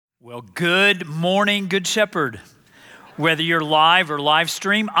Well, good morning, Good Shepherd. Whether you're live or live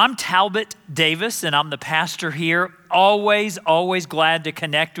stream, I'm Talbot Davis, and I'm the pastor here. Always glad to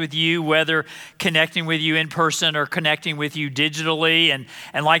connect with you, whether connecting with you in person or connecting with you digitally.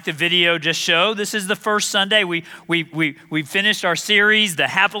 And like the video just showed, this is the first Sunday. We finished our series, the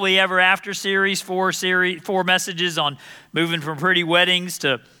Happily Ever After series, four messages on moving from pretty weddings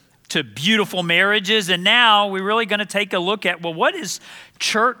to beautiful marriages. And now we're really going to take a look at, well, what is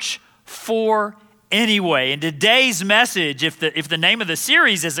church for anyway? And today's message, if the name of the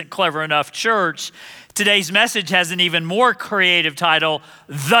series isn't clever enough, church, today's message has an even more creative title,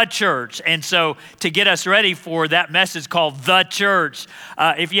 The Church. And so to get us ready for that message called The Church,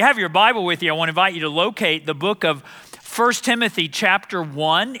 if you have your Bible with you, I want to invite you to locate the book of 1 Timothy chapter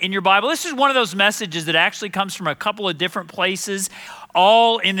 1 in your Bible. This is one of those messages that actually comes from a couple of different places,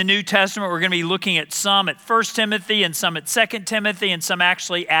 all in the New Testament. We're going to be looking at some at 1 Timothy and some at 2 Timothy and some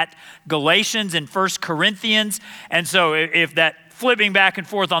actually at Galatians and 1 Corinthians. And so if that flipping back and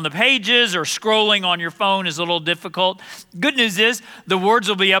forth on the pages or scrolling on your phone is a little difficult, good news is the words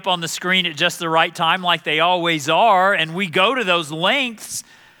will be up on the screen at just the right time like they always are. And we go to those lengths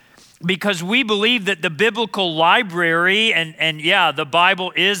because we believe that the biblical library, and yeah, the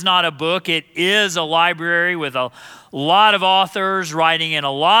Bible is not a book, it is a library with a lot of authors writing in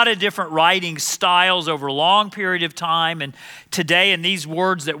a lot of different writing styles over a long period of time. And today, in these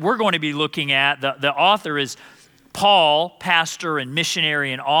words that we're going to be looking at, the author is Paul, pastor and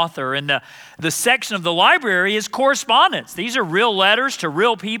missionary and author. And the section of the library is correspondence. These are real letters to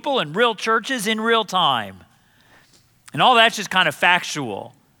real people and real churches in real time. And all that's just kind of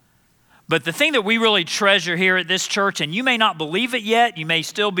factual. But the thing that we really treasure here at this church, and you may not believe it yet, you may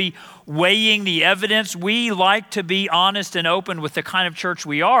still be weighing the evidence, we like to be honest and open with the kind of church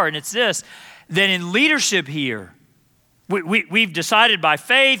we are, and it's this, that in leadership here, we've decided by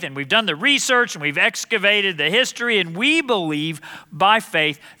faith, and we've done the research, and we've excavated the history, and we believe by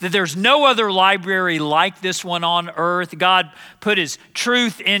faith that there's no other library like this one on earth. God put His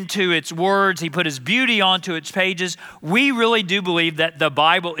truth into its words. He put His beauty onto its pages. We really do believe that the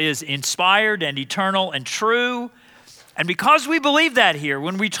Bible is inspired and eternal and true. And because we believe that here,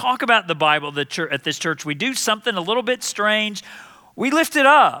 when we talk about the Bible at this church, we do something a little bit strange. We lift it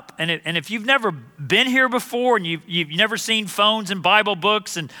up, and if you've never been here before and you've never seen phones and Bible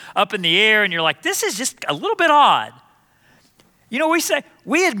books and up in the air, and you're like, this is just a little bit odd. You know, we say,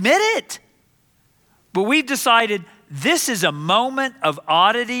 we admit it, but we've decided this is a moment of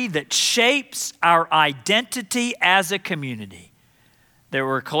oddity that shapes our identity as a community. That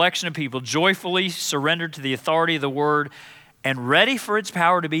we're a collection of people joyfully surrendered to the authority of the Word and ready for its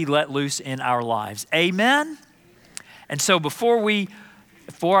power to be let loose in our lives. Amen? And so before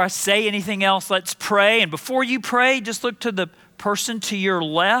I say anything else, let's pray. And before you pray, just look to the person to your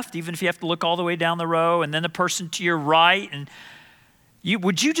left, even if you have to look all the way down the row, and then the person to your right. And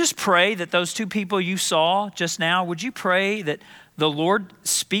would you just pray that those two people you saw just now, would you pray that the Lord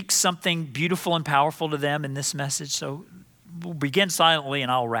speaks something beautiful and powerful to them in this message? So we'll begin silently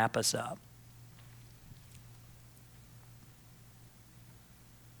and I'll wrap us up.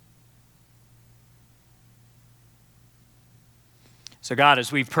 So God,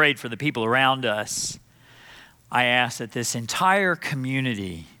 as we've prayed for the people around us, I ask that this entire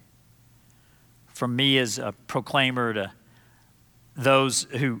community, from me as a proclaimer to those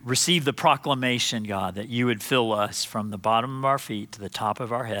who receive the proclamation, God, that you would fill us from the bottom of our feet to the top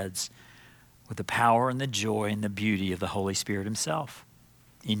of our heads with the power and the joy and the beauty of the Holy Spirit Himself.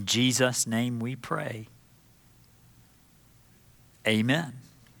 In Jesus' name we pray. Amen.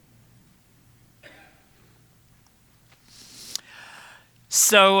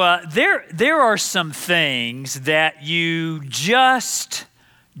 So there are some things that you just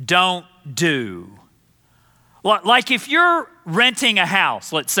don't do. Like if you're renting a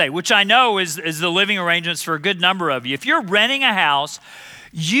house, let's say, which I know is the living arrangements for a good number of you. If you're renting a house,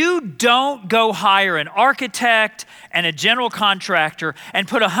 you don't go hire an architect and a general contractor and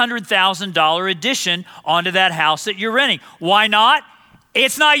put a $100,000 addition onto that house that you're renting. Why not?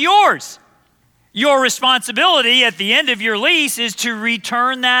 It's not yours. Your responsibility at the end of your lease is to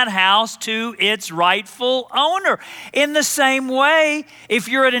return that house to its rightful owner. In the same way, if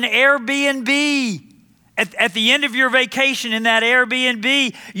you're at an Airbnb, at the end of your vacation in that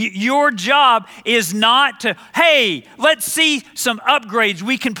Airbnb, your job is not to, hey, let's see some upgrades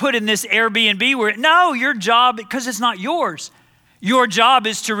we can put in this Airbnb. No, your job, because it's not yours, your job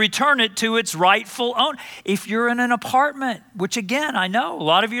is to return it to its rightful owner. If you're in an apartment, which again, I know a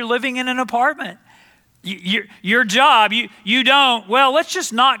lot of you are living in an apartment, your job, you don't, well, let's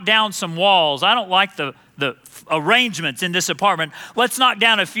just knock down some walls. I don't like the the arrangements in this apartment. Let's knock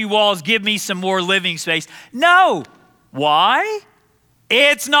down a few walls, give me some more living space. No. Why?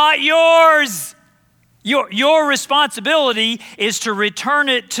 It's not yours. Your responsibility is to return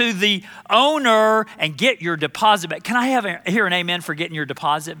it to the owner and get your deposit back. Can I hear an amen for getting your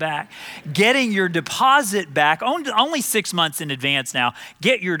deposit back? Getting your deposit back, only 6 months in advance now,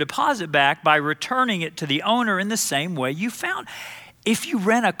 get your deposit back by returning it to the owner in the same way you found. If you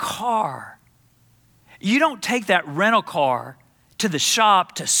rent a car, you don't take that rental car to the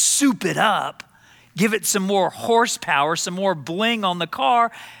shop to soup it up, give it some more horsepower, some more bling on the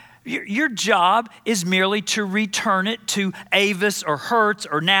car. Your job is merely to return it to Avis or Hertz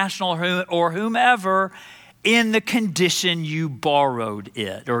or National or whomever in the condition you borrowed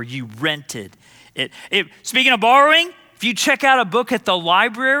it or you rented it. Speaking of borrowing, if you check out a book at the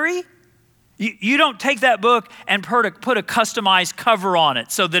library, you don't take that book and put a customized cover on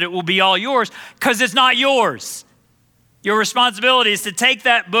it so that it will be all yours, because it's not yours. Your responsibility is to take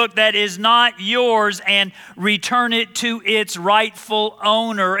that book that is not yours and return it to its rightful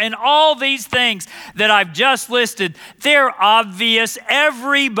owner. And all these things that I've just listed, they're obvious.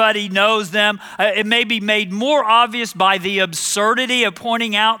 Everybody knows them. It may be made more obvious by the absurdity of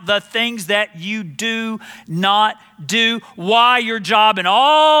pointing out the things that you do not do. Why your job and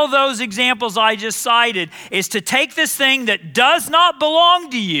all those examples I just cited is to take this thing that does not belong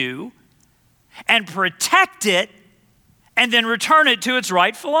to you and protect it and then return it to its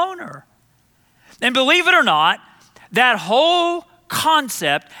rightful owner. And believe it or not, that whole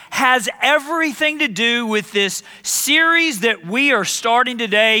concept has everything to do with this series that we are starting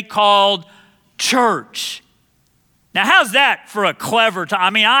today called Church. Now, how's that for a clever title? I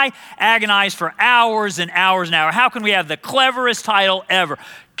mean, I agonize for hours and hours and hours. How can we have the cleverest title ever?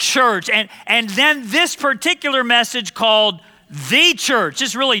 Church. And then this particular message called The Church,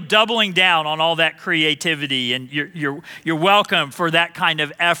 just really doubling down on all that creativity, and you're welcome for that kind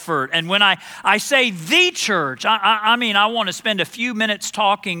of effort. And when I say The Church, I mean I want to spend a few minutes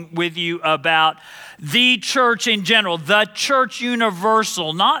talking with you about the church in general, the church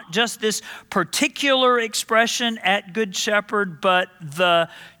universal, not just this particular expression at Good Shepherd, but the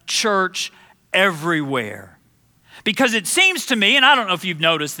church everywhere. Because it seems to me, and I don't know if you've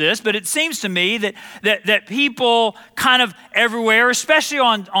noticed this, but it seems to me that people kind of everywhere, especially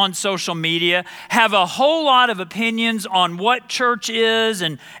on social media, have a whole lot of opinions on what church is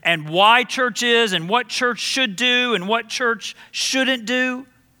and why church is and what church should do and what church shouldn't do.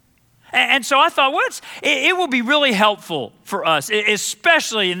 And so I thought, it will be really helpful for us,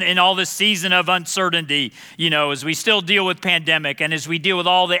 especially in all this season of uncertainty, as we still deal with pandemic and as we deal with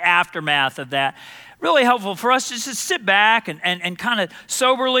all the aftermath of that. Really helpful for us just to sit back and kind of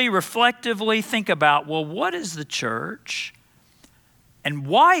soberly, reflectively think about, well, what is the church? And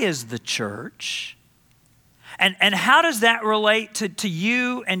why is the church? And how does that relate to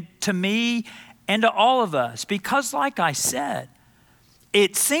you and to me and to all of us? Because like I said,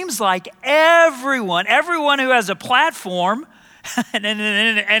 it seems like everyone who has a platform, and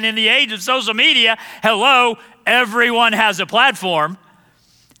in the age of social media, hello, everyone has a platform.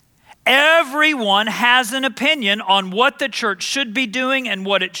 Everyone has an opinion on what the church should be doing and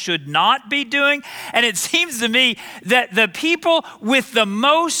what it should not be doing. And it seems to me that the people with the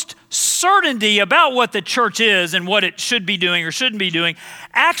most certainty about what the church is and what it should be doing or shouldn't be doing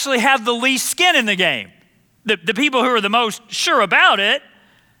actually have the least skin in the game. The people who are the most sure about it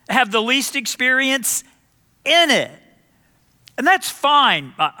have the least experience in it. And that's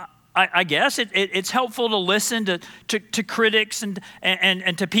fine. I guess it's helpful to listen to critics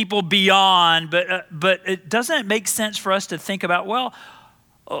and to people beyond, but it doesn't make sense for us to think about,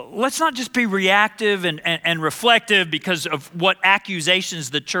 let's not just be reactive and reflective because of what accusations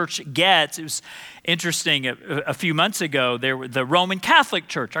the church gets. It was interesting, a few months ago, the Roman Catholic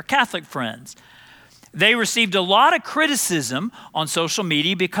Church, our Catholic friends, they received a lot of criticism on social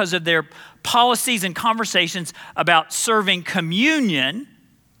media because of their policies and conversations about serving communion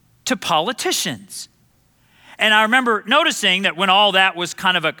to politicians. And I remember noticing that when all that was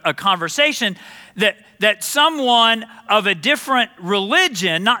kind of a conversation, that someone of a different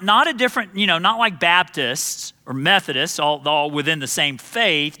religion, not a different, not like Baptists or Methodists, all within the same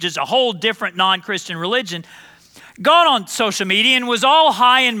faith, just a whole different non-Christian religion, got on social media and was all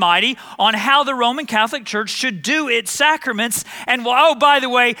high and mighty on how the Roman Catholic Church should do its sacraments. And by the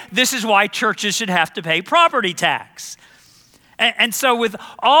way, this is why churches should have to pay property tax. And so with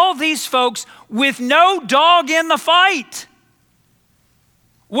all these folks with no dog in the fight,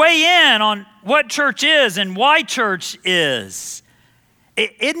 weigh in on what church is and why church is.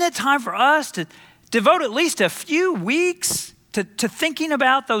 Isn't it time for us to devote at least a few weeks to thinking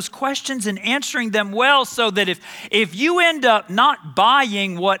about those questions and answering them well, so that if you end up not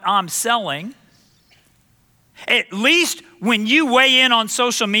buying what I'm selling, at least when you weigh in on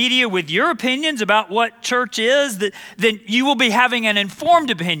social media with your opinions about what church is, then you will be having an informed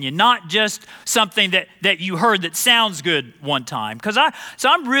opinion, not just something that you heard that sounds good one time. So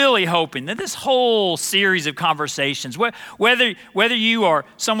I'm really hoping that this whole series of conversations, whether you are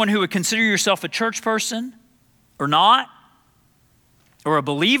someone who would consider yourself a church person or not, or a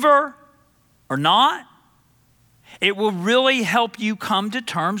believer or not, it will really help you come to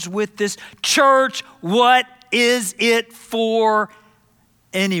terms with this church. What is it for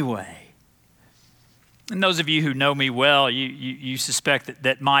anyway? And those of you who know me well, you suspect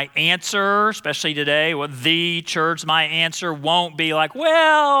that my answer, especially today, the church, my answer won't be like,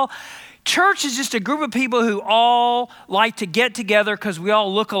 well, church is just a group of people who all like to get together because we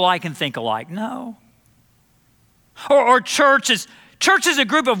all look alike and think alike. No. Or church is a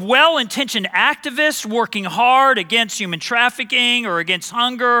group of well-intentioned activists working hard against human trafficking or against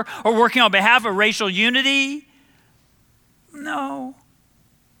hunger or working on behalf of racial unity. No.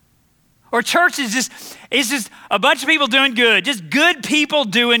 Or church is just a bunch of people doing good, just good people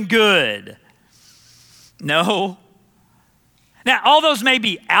doing good. No. Now, all those may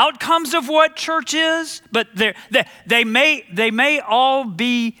be outcomes of what church is, but they may all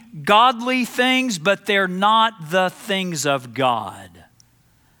be godly things, but they're not the things of God.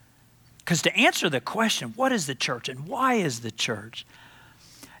 Because to answer the question, what is the church and why is the church?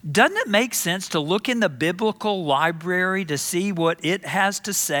 Doesn't it make sense to look in the biblical library to see what it has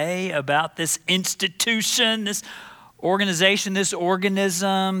to say about this institution, this organization, this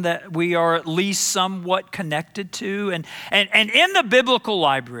organism that we are at least somewhat connected to? And in the biblical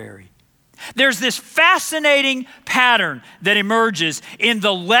library, there's this fascinating pattern that emerges in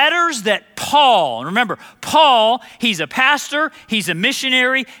the letters that Paul, remember, Paul, he's a pastor, he's a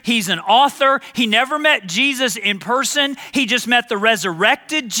missionary, he's an author. He never met Jesus in person. He just met the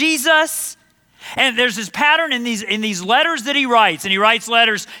resurrected Jesus. And there's this pattern in these letters that he writes. And he writes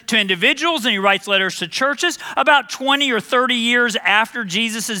letters to individuals and he writes letters to churches about 20 or 30 years after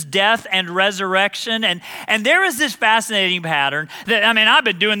Jesus' death and resurrection. And there is this fascinating pattern that, I've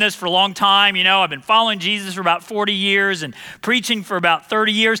been doing this for a long time. I've been following Jesus for about 40 years and preaching for about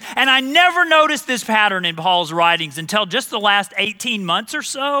 30 years. And I never noticed this pattern in Paul's writings until just the last 18 months or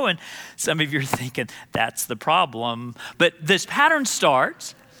so. And some of you are thinking, that's the problem. But this pattern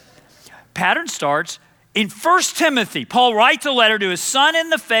starts in 1 Timothy. Paul writes a letter to his son in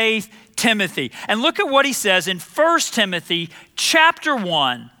the faith, Timothy. And look at what he says in 1 Timothy chapter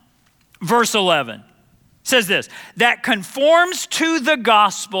 1, verse 11. It says this, that conforms to the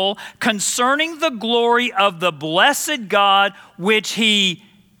gospel concerning the glory of the blessed God, which he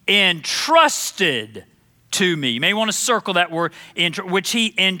entrusted to me. You may want to circle that word, which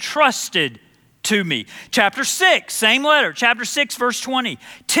he entrusted to me. Chapter 6, same letter, chapter 6, verse 20.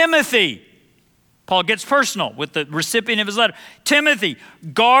 Timothy, Paul gets personal with the recipient of his letter. Timothy,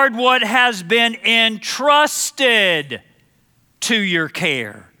 guard what has been entrusted to your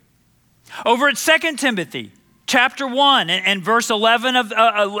care. Over at 2 Timothy, chapter 1 and verse 11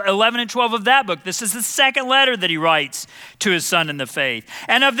 and 12 of that book. This is the second letter that he writes to his son in the faith.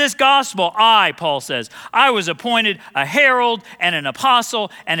 And of this gospel, Paul says, I was appointed a herald and an apostle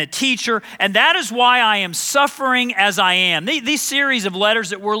and a teacher, and that is why I am suffering as I am. These series of letters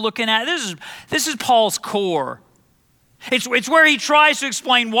that we're looking at, this is Paul's core. It's where he tries to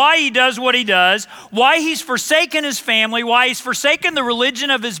explain why he does what he does, why he's forsaken his family, why he's forsaken the religion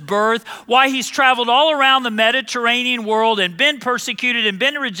of his birth, why he's traveled all around the Mediterranean world and been persecuted and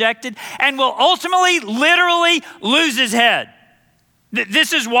been rejected and will ultimately, literally lose his head.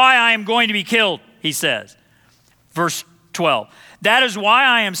 This is why I am going to be killed, he says. Verse 12. That is why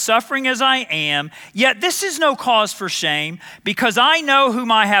I am suffering as I am, yet this is no cause for shame, because I know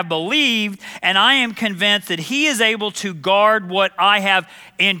whom I have believed, and I am convinced that he is able to guard what I have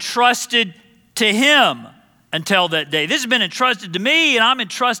entrusted to him until that day. This has been entrusted to me, and I'm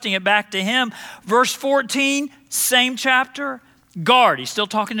entrusting it back to him. Verse 14, same chapter. Guard, he's still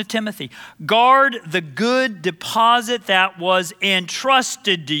talking to Timothy. Guard the good deposit that was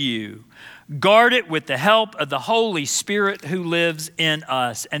entrusted to you. Guard it with the help of the Holy Spirit who lives in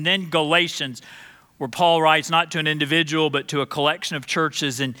us. And then Galatians, where Paul writes not to an individual, but to a collection of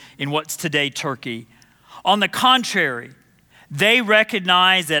churches in what's today Turkey. On the contrary, they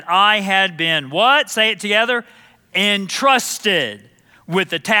recognized that I had been, what? Say it together. Entrusted with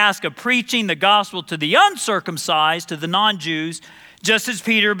the task of preaching the gospel to the uncircumcised, to the non-Jews, just as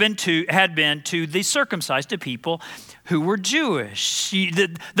Peter had been to the circumcised, to people who were Jewish.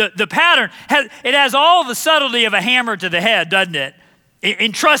 The pattern, has all the subtlety of a hammer to the head, doesn't it?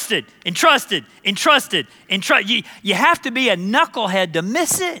 Entrusted. You have to be a knucklehead to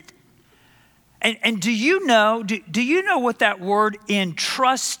miss it. And do you know what that word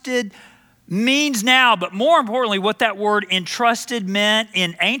entrusted means now, but more importantly, what that word entrusted meant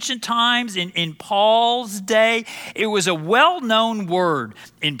in ancient times, in Paul's day? It was a well-known word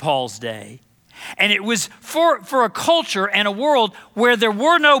in Paul's day. And it was for a culture and a world where there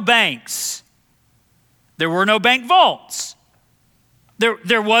were no banks. There were no bank vaults.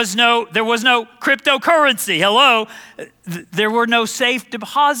 There was no cryptocurrency. Hello. There were no safe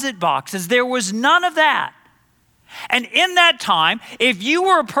deposit boxes. There was none of that. And in that time, if you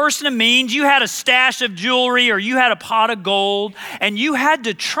were a person of means, you had a stash of jewelry or you had a pot of gold and you had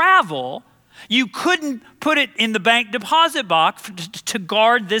to travel, you couldn't put it in the bank deposit box to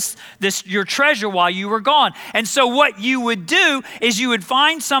guard your treasure while you were gone. And so what you would do is you would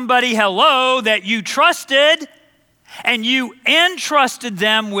find somebody, that you trusted, and you entrusted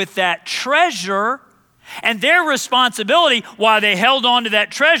them with that treasure, and their responsibility while they held on to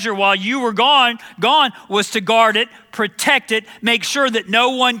that treasure while you were gone was to guard it, protect it, make sure that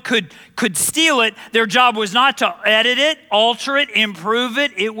no one could steal it. Their job was not to edit it, alter it, improve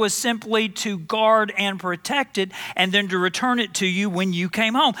it. It was simply to guard and protect it and then to return it to you when you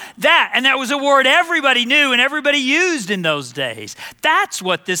came home. That was a word everybody knew and everybody used in those days. That's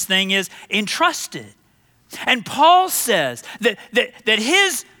what this thing is, entrusted. And Paul says that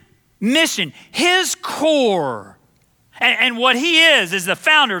his mission, his core, and what he is the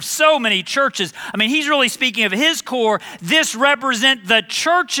founder of so many churches. I mean, he's really speaking of his core. This represents the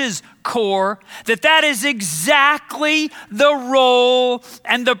church's core, that is exactly the role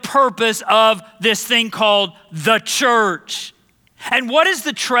and the purpose of this thing called the church. And what is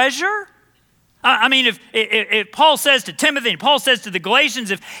the treasure? I mean, if Paul says to Timothy and Paul says to the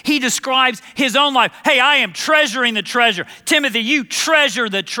Galatians, if he describes his own life, hey, I am treasuring the treasure. Timothy, you treasure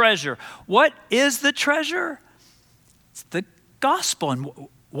the treasure. What is the treasure? It's the gospel. And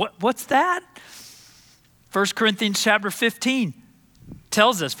what's that? 1 Corinthians chapter 15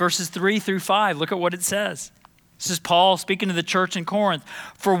 tells us, verses 3 through 5. Look at what it says. This is Paul speaking to the church in Corinth.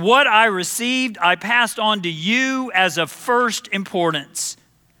 For what I received, I passed on to you as of first importance,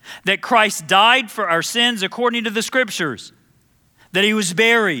 that Christ died for our sins according to the Scriptures, that he was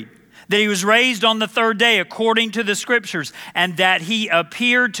buried, that he was raised on the third day according to the Scriptures, and that he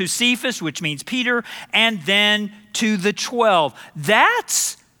appeared to Cephas, which means Peter, and then to the 12.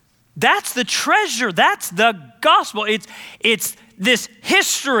 That's the treasure. That's the gospel. It's this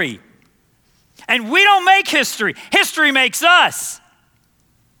history. And we don't make history. History makes us.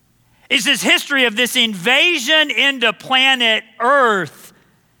 It's this history of this invasion into planet Earth.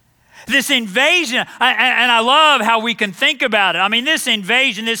 This invasion, and I love how we can think about it. I mean, this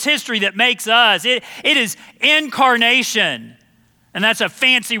invasion, this history that makes us, it is incarnation. And that's a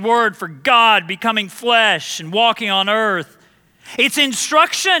fancy word for God becoming flesh and walking on earth. It's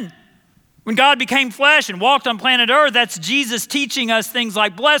instruction. When God became flesh and walked on planet Earth, that's Jesus teaching us things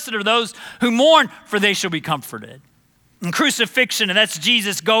like, blessed are those who mourn, for they shall be comforted. And crucifixion, and that's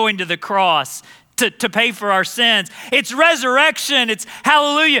Jesus going to the cross to pay for our sins. It's resurrection. It's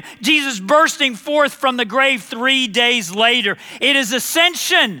hallelujah. Jesus bursting forth from the grave 3 days later. It is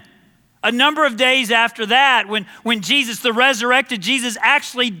ascension. A number of days after that, when Jesus, the resurrected Jesus,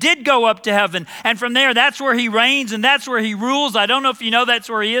 actually did go up to heaven. And from there, that's where he reigns and that's where he rules. I don't know if you know that's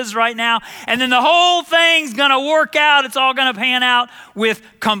where he is right now. And then the whole thing's going to work out. It's all going to pan out with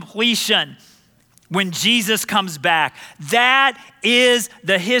completion when Jesus comes back. That is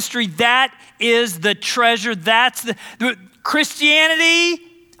the history. That is the treasure. That's the Christianity.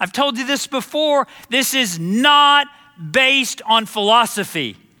 I've told you this before. This is not based on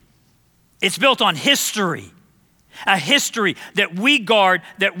philosophy. It's built on history. A history that we guard,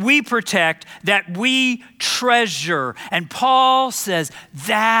 that we protect, that we treasure. And Paul says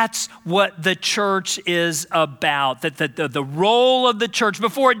that's what the church is about. That the role of the church,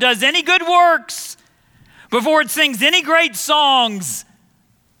 before it does any good works, before it sings any great songs,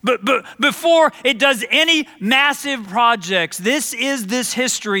 but before it does any massive projects, this is this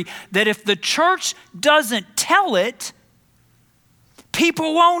history that if the church doesn't tell it,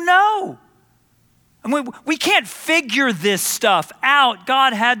 people won't know. And we can't figure this stuff out.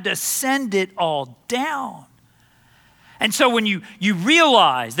 God had to send it all down. And so when you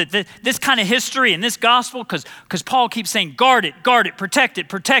realize that this kind of history and this gospel, because Paul keeps saying, guard it, protect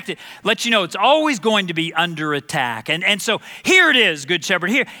it, let you know it's always going to be under attack. And so here it is, Good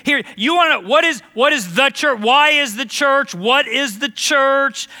Shepherd. Here, you want to know, what is the church? Why is the church? What is the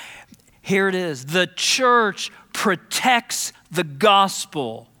church? Here it is. The church protects the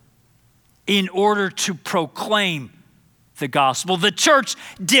gospel in order to proclaim the gospel. The church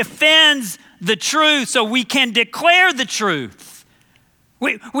defends the truth so we can declare the truth.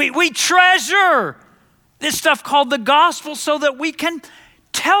 We treasure this stuff called the gospel so that we can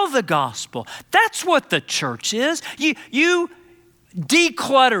tell the gospel. That's what the church is. You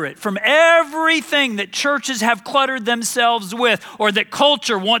declutter it from everything that churches have cluttered themselves with, or that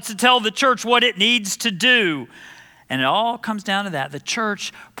culture wants to tell the church what it needs to do. And it all comes down to that. The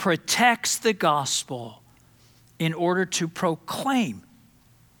church protects the gospel in order to proclaim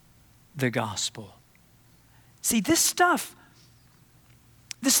the gospel. See, this stuff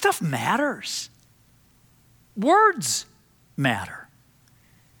matters. Words matter.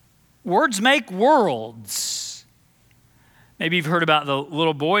 Words make worlds. Maybe you've heard about the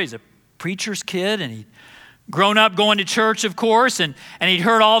little boy. He's a preacher's kid, and he'd grown up going to church, of course, and he'd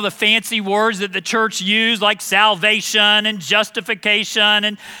heard all the fancy words that the church used, like salvation and justification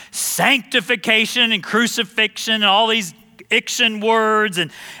and sanctification and crucifixion and all these iction words.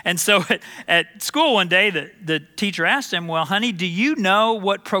 And so at school one day, the teacher asked him, well, honey, do you know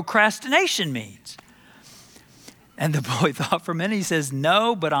what procrastination means? And the boy thought for a minute. He says,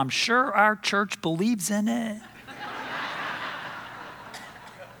 no, but I'm sure our church believes in it.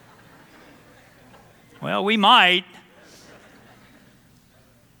 Well, we might.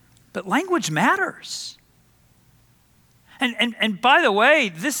 But language matters. And by the way,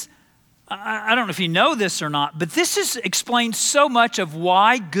 this, I don't know if you know this or not, but this explains so much of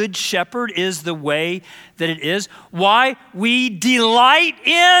why Good Shepherd is the way that it is, why we delight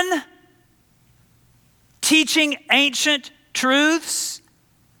in teaching ancient truths,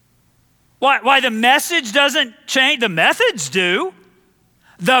 why the message doesn't change. The methods do.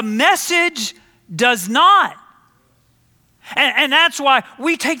 The message does not. And that's why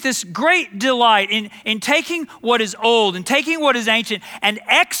we take this great delight in taking what is old and taking what is ancient and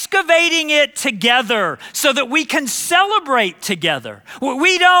excavating it together so that we can celebrate together.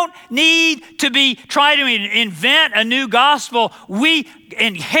 We don't need to try to invent a new gospel. We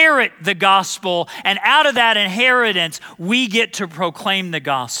inherit the gospel, and out of that inheritance, we get to proclaim the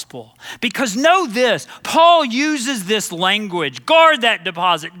gospel. Because know this, Paul uses this language, guard that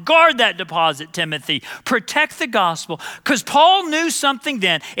deposit, Timothy, protect the gospel, because Paul knew something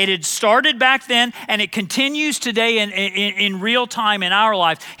then. It had started back then, and it continues today in real time in our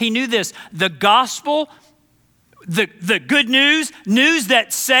life. He knew this, the gospel, the good news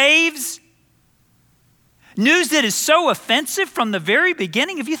that saves, news that is so offensive from the very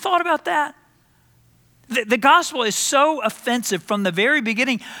beginning. Have you thought about that? The gospel is so offensive from the very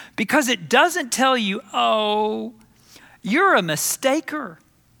beginning because it doesn't tell you, oh, you're a mistaker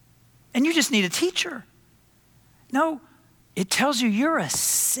and you just need a teacher. No, it tells you you're a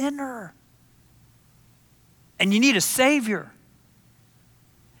sinner and you need a savior.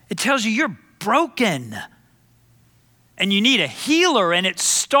 It tells you you're broken and you need a healer, and it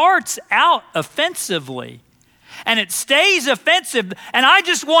starts out offensively and it stays offensive, and I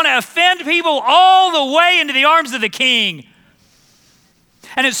just want to offend people all the way into the arms of the King.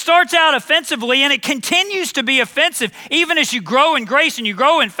 And it starts out offensively and it continues to be offensive even as you grow in grace and you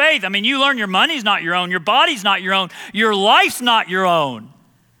grow in faith. I mean, you learn your money's not your own, your body's not your own, your life's not your own.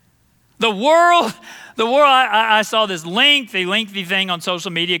 The world, I saw this lengthy thing on social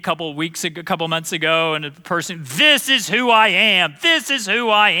media a couple months ago, and a person, this is who I am.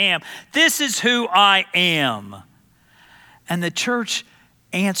 And the church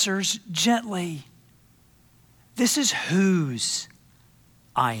answers gently, this is whose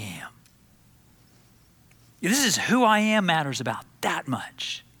I am. This is who I am matters about that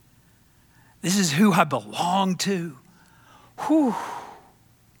much. This is who I belong to. Whew.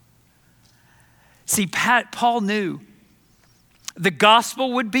 See, Paul knew the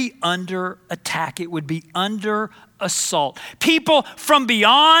gospel would be under attack. It would be under assault. People from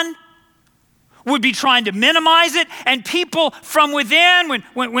beyond would be trying to minimize it, and people from within,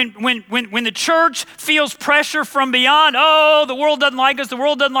 when the church feels pressure from beyond, oh, the world doesn't like us, the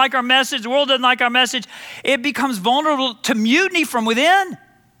world doesn't like our message, it becomes vulnerable to mutiny from within.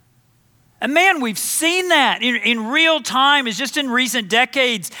 And man, we've seen that in real time. It's just in recent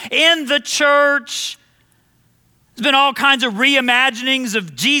decades in the church. There's been all kinds of reimaginings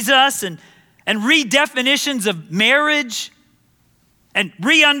of Jesus and redefinitions of marriage. and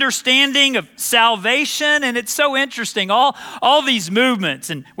re-understanding of salvation. And it's so interesting, all these movements,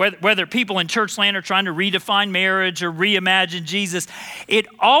 and whether people in church land are trying to redefine marriage or reimagine Jesus, it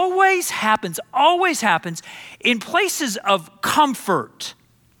always happens in places of comfort,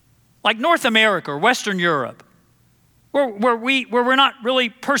 like North America or Western Europe, where we're not really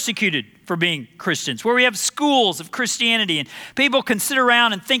persecuted for being Christians, where we have schools of Christianity and people can sit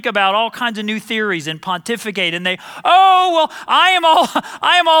around and think about all kinds of new theories and pontificate, and I'm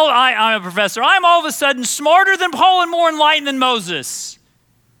a professor. I'm all of a sudden smarter than Paul and more enlightened than Moses.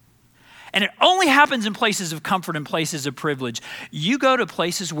 And it only happens in places of comfort and places of privilege. You go to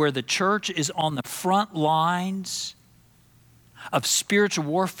places where the church is on the front lines of spiritual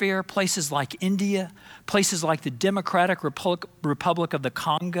warfare, places like India, places like the Democratic Republic of the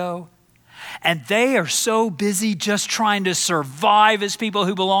Congo, and they are so busy just trying to survive as people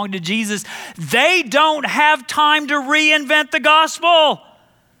who belong to Jesus, they don't have time to reinvent the gospel.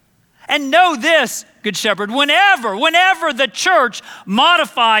 And know this, Good Shepherd, whenever the church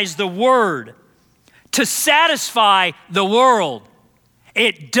modifies the word to satisfy the world,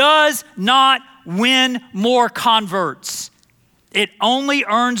 it does not win more converts. It only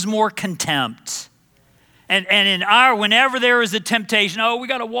earns more contempt. And whenever there is a temptation, we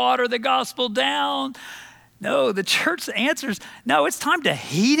got to water the gospel down. No, the church answers, no, it's time to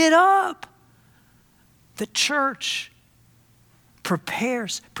heat it up. The church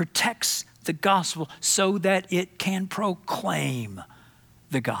protects the gospel so that it can proclaim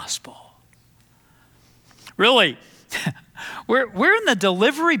the gospel. Really, we're in the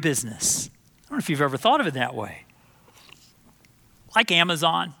delivery business. I don't know if you've ever thought of it that way. Like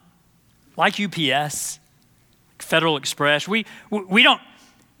Amazon, like UPS, Federal Express. We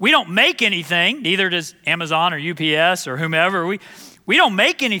don't make anything, neither does Amazon or UPS or whomever. We don't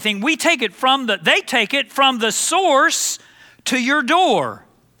make anything. They take it from the source to your door.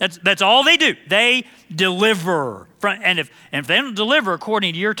 That's all they do. They deliver. And if they don't deliver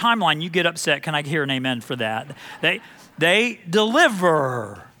according to your timeline, you get upset. Can I hear an amen for that? They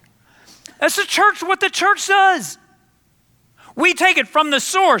deliver. That's what the church does. We take it from the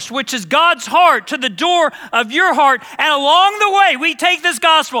source, which is God's heart, to the door of your heart. And along the way, we take this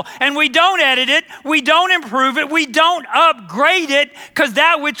gospel and we don't edit it, we don't improve it, we don't upgrade it, because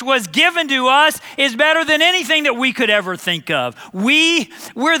that which was given to us is better than anything that we could ever think of. We're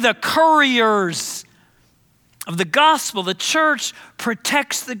the couriers of the gospel. The church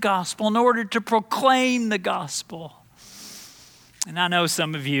protects the gospel in order to proclaim the gospel. And I know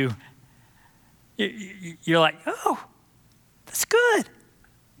some of you, you're like, that's good.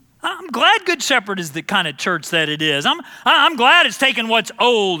 I'm glad Good Shepherd is the kind of church that it is. I'm glad it's taking what's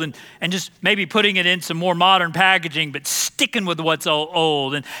old and just maybe putting it in some more modern packaging, but sticking with what's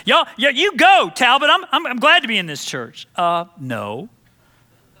old. And y'all, you go, Talbot. I'm glad to be in this church. No.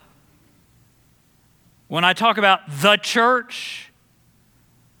 When I talk about the church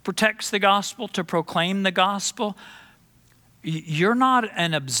protects the gospel to proclaim the gospel, you're not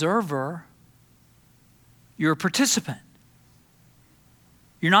an observer. You're a participant.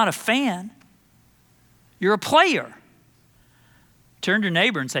 You're not a fan. You're a player. Turn to your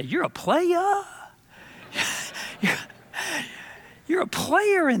neighbor and say, you're a player. You're a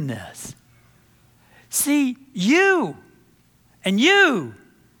player in this. See, you and you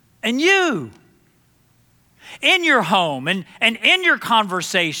and you in your home and in your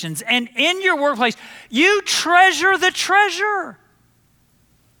conversations and in your workplace, you treasure the treasure.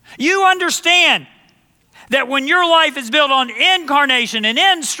 You understand that when your life is built on incarnation and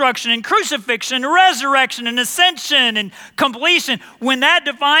instruction and crucifixion and resurrection and ascension and completion, when that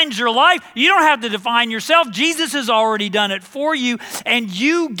defines your life, you don't have to define yourself. Jesus has already done it for you, and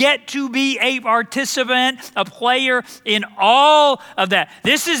you get to be a participant, a player in all of that.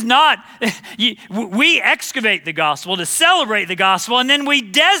 This is not, we excavate the gospel to celebrate the gospel, and then we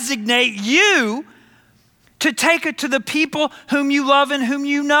designate you to take it to the people whom you love and whom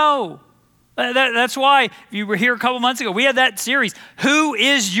you know. That's why, if you were here a couple months ago, we had that series, Who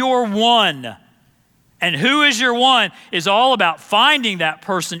is Your One? And Who is Your One is all about finding that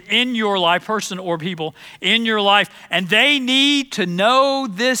person in your life, person or people in your life, and they need to know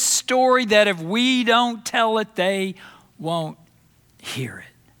this story that if we don't tell it, they won't hear it.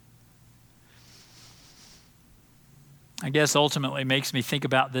 I guess ultimately it makes me think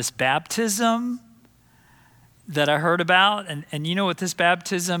about this baptism that I heard about. And you know what this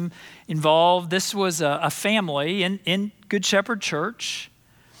baptism involved? This was a family in Good Shepherd Church,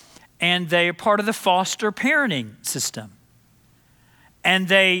 and they are part of the foster parenting system. And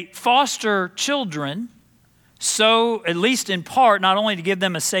they foster children So, at least in part, not only to give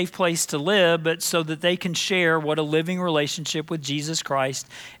them a safe place to live, but so that they can share what a living relationship with Jesus Christ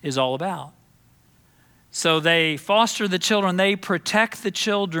is all about. So they foster the children, they protect the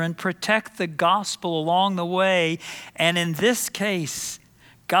children, protect the gospel along the way. And in this case,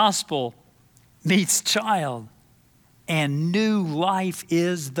 gospel meets child, and new life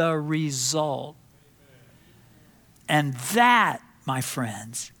is the result. And that, my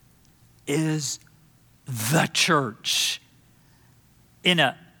friends, is the church in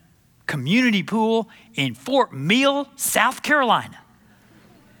a community pool in Fort Mill, South Carolina.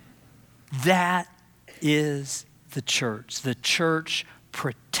 That is the church. The church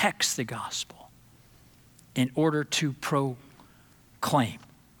protects the gospel in order to proclaim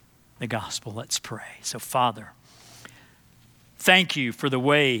the gospel. Let's pray. So, Father, thank you for the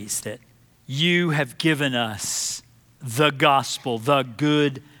ways that you have given us the gospel, the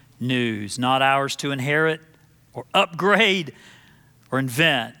good news, not ours to inherit or upgrade or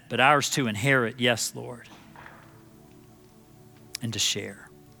invent, but ours to inherit, yes, Lord, and to share.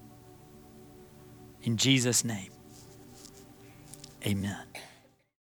 In Jesus' name, amen.